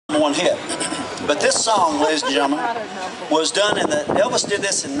one hit. But this song, ladies and gentlemen, was done Elvis did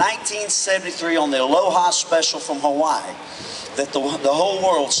this in 1973 on the Aloha Special from Hawaii. That the whole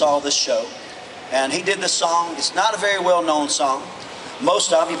world saw this show. And he did this song. It's not a very well-known song.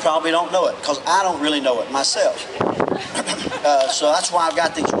 Most of you probably don't know it, because I don't really know it myself. So that's why I've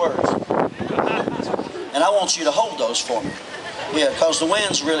got these words. And I want you to hold those for me. Yeah, because the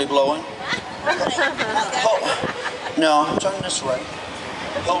wind's really blowing. No, turn this way.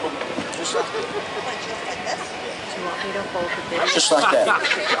 Hold them. Just like this. Just like that.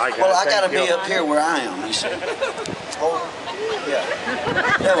 Well, I got to be up here where I am, you see. Hold. Yeah.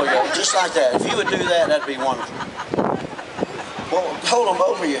 There we go. Just like that. If you would do that, that'd be wonderful. Well, hold them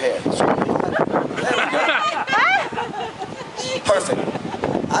over your head. There we go. Perfect.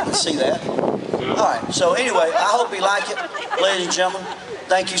 I can see that. All right. So anyway, I hope you like it. Ladies and gentlemen,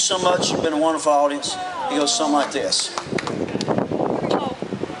 thank you so much. You've been a wonderful audience. It goes something like this.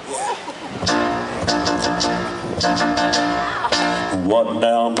 What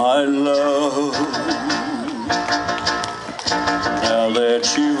now, my love? Now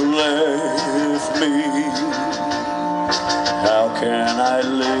that you've left me, how can I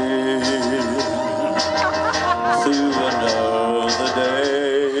live through another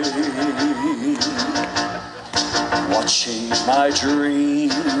day? Watching my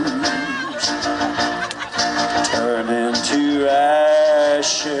dreams turn into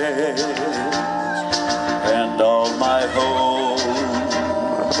ashes, and all my hopes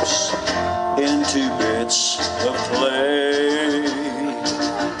into bits of clay.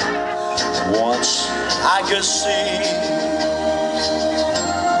 Once I could see,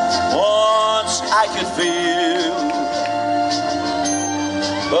 once I could feel,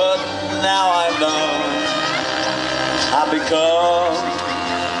 but now I'm done. I become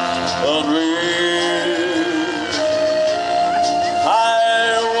unreal. I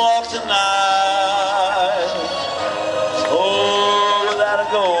walk the night, oh, without a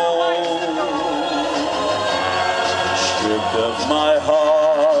goal, stripped of my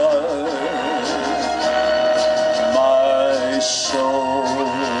heart, my soul.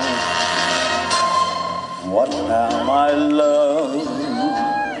 What now, my love?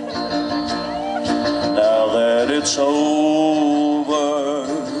 Now that it's over,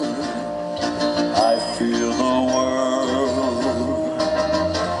 I feel the world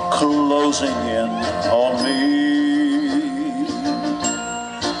closing in on me.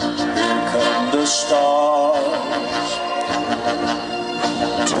 Here come the stars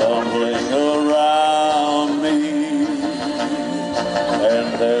tumbling around me, and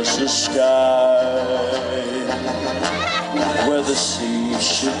there's the sky where the sea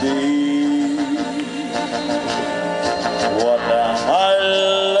should be. What now, my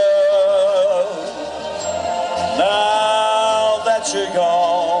love? Now that you're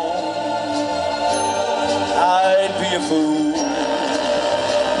gone, I'd be a fool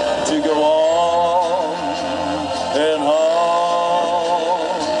to go on and on.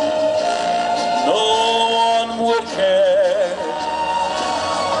 No one would care,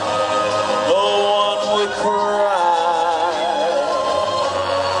 no one would cry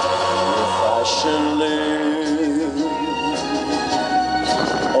if I should live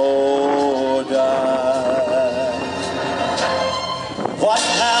or die. What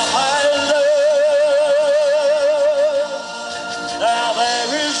now, my love? Now there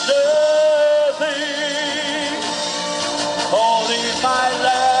is nothing, only my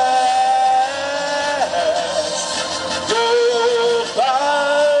last goodbye.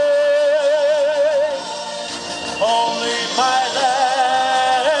 Only my last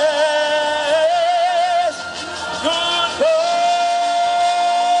goodbye.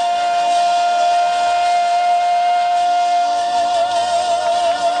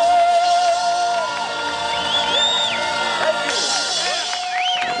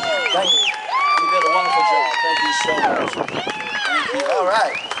 Thank you. You did a wonderful job. Thank you so much. Thank you. All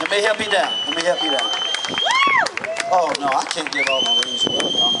right. Let me help you down. Let me help you down. Oh, no, I can't give all my rings away.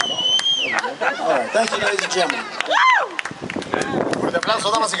 No, not all. All right. Thank you, ladies and gentlemen. Fuerte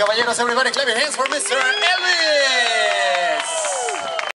aplauso, damas y caballeros. Everybody clap your hands for Mr. Elvis.